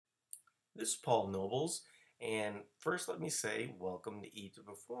This is Paul Nobles, and first let me say welcome to Eat to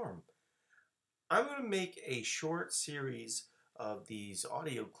Perform. I'm going to make a short series of these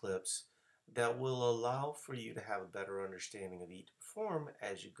audio clips that will allow for you to have a better understanding of Eat to Perform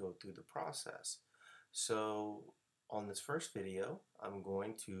as you go through the process. So, on this first video, I'm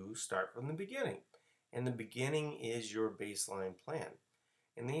going to start from the beginning. And the beginning is your baseline plan.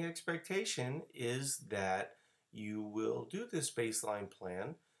 And the expectation is that you will do this baseline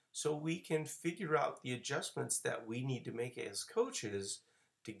plan so we can figure out the adjustments that we need to make as coaches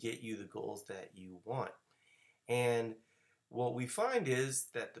to get you the goals that you want. And what we find is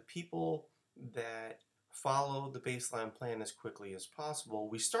that the people that follow the baseline plan as quickly as possible,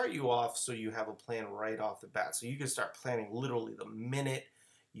 we start you off so you have a plan right off the bat. So you can start planning literally the minute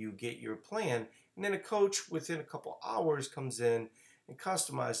you get your plan. And then a coach within a couple hours comes in and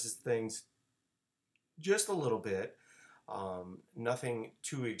customizes things just a little bit. Nothing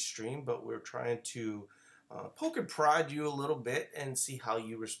too extreme, but we're trying to poke and prod you a little bit and see how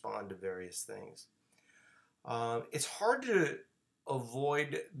you respond to various things. It's hard to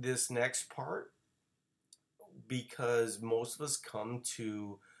avoid this next part because most of us come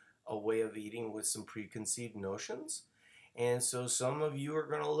to a way of eating with some preconceived notions. And so some of you are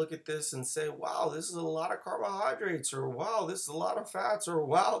going to look at this and say, wow, this is a lot of carbohydrates, or wow, this is a lot of fats, or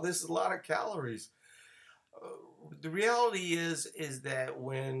wow, this is a lot of calories. Uh, the reality is that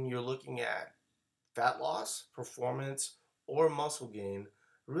when you're looking at fat loss, performance, or muscle gain,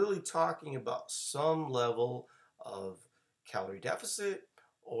 really talking about some level of calorie deficit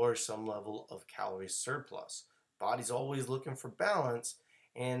or some level of calorie surplus. Body's always looking for balance.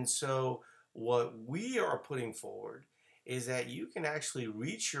 And so, what we are putting forward is that you can actually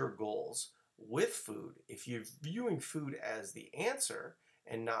reach your goals with food. If you're viewing food as the answer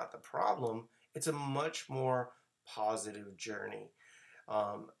and not the problem, it's a much more positive journey.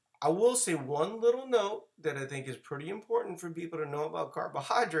 Um, I will say one little note that I think is pretty important for people to know about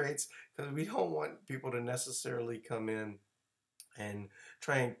carbohydrates because we don't want people to necessarily come in and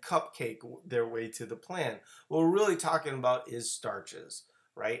try and cupcake their way to the plan. What we're really talking about is starches,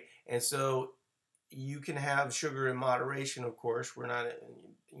 right? And so you can have sugar in moderation, of course. We're not,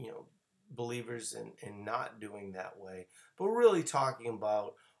 believers in not doing that way. But we're really talking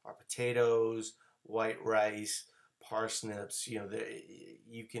about our potatoes, white rice, parsnips.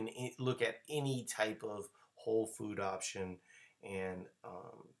 You can look at any type of whole food option and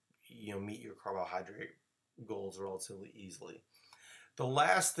meet your carbohydrate goals relatively easily. The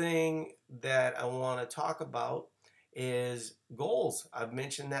last thing that I want to talk about is goals. I've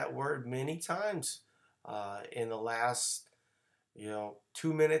mentioned that word many times in the last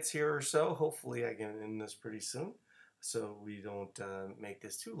 2 minutes here or so. Hopefully I can end this pretty soon so we don't make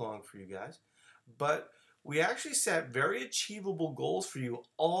this too long for you guys. But we actually set very achievable goals for you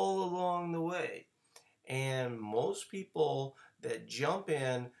all along the way. And most people that jump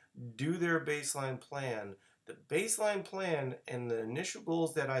in, do their baseline plan, the baseline plan and the initial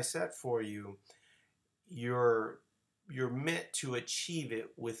goals that I set for you, you're meant to achieve it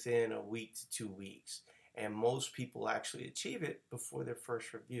within a week to 2 weeks. And most people actually achieve it before their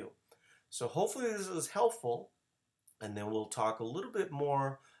first review. So hopefully this is helpful, and then we'll talk a little bit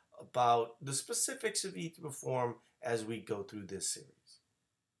more about the specifics of Eat to Perform as we go through this series.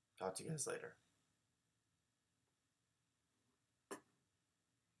 Talk to you guys later.